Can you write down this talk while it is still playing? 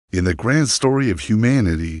In the grand story of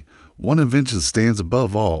humanity, one invention stands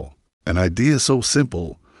above all. An idea so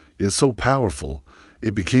simple, yet so powerful,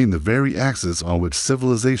 it became the very axis on which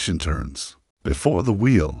civilization turns. Before the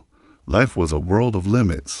wheel, life was a world of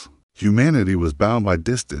limits. Humanity was bound by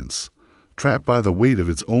distance, trapped by the weight of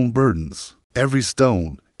its own burdens. Every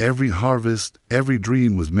stone, every harvest, every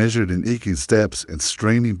dream was measured in aching steps and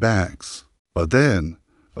straining backs. But then,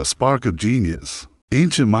 a spark of genius.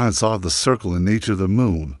 Ancient minds saw the circle in nature, the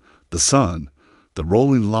moon, the sun, the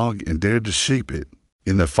rolling log, and dared to shape it.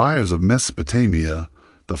 In the fires of Mesopotamia,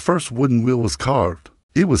 the first wooden wheel was carved.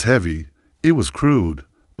 It was heavy, it was crude,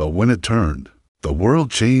 but when it turned, the world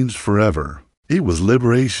changed forever. It was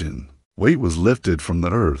liberation. Weight was lifted from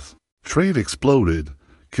the earth. Trade exploded,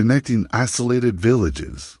 connecting isolated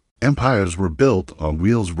villages. Empires were built on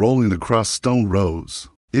wheels rolling across stone roads.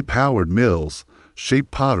 It powered mills,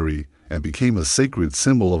 shaped pottery, and became a sacred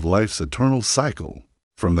symbol of life's eternal cycle.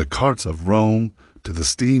 From the carts of Rome to the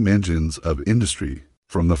steam engines of industry,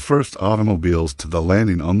 from the first automobiles to the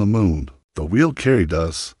landing on the moon, the wheel carried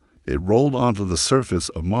us. It rolled onto the surface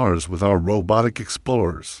of Mars with our robotic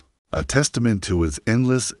explorers, a testament to its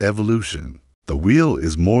endless evolution. The wheel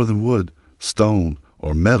is more than wood, stone,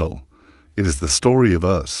 or metal. It is the story of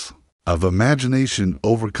us, of imagination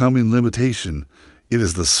overcoming limitation. It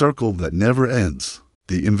is the circle that never ends,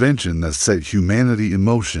 the invention that set humanity in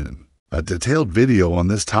motion. A detailed video on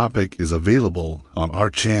this topic is available on our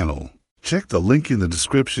channel. Check the link in the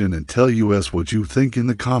description and tell us what you think in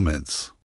the comments.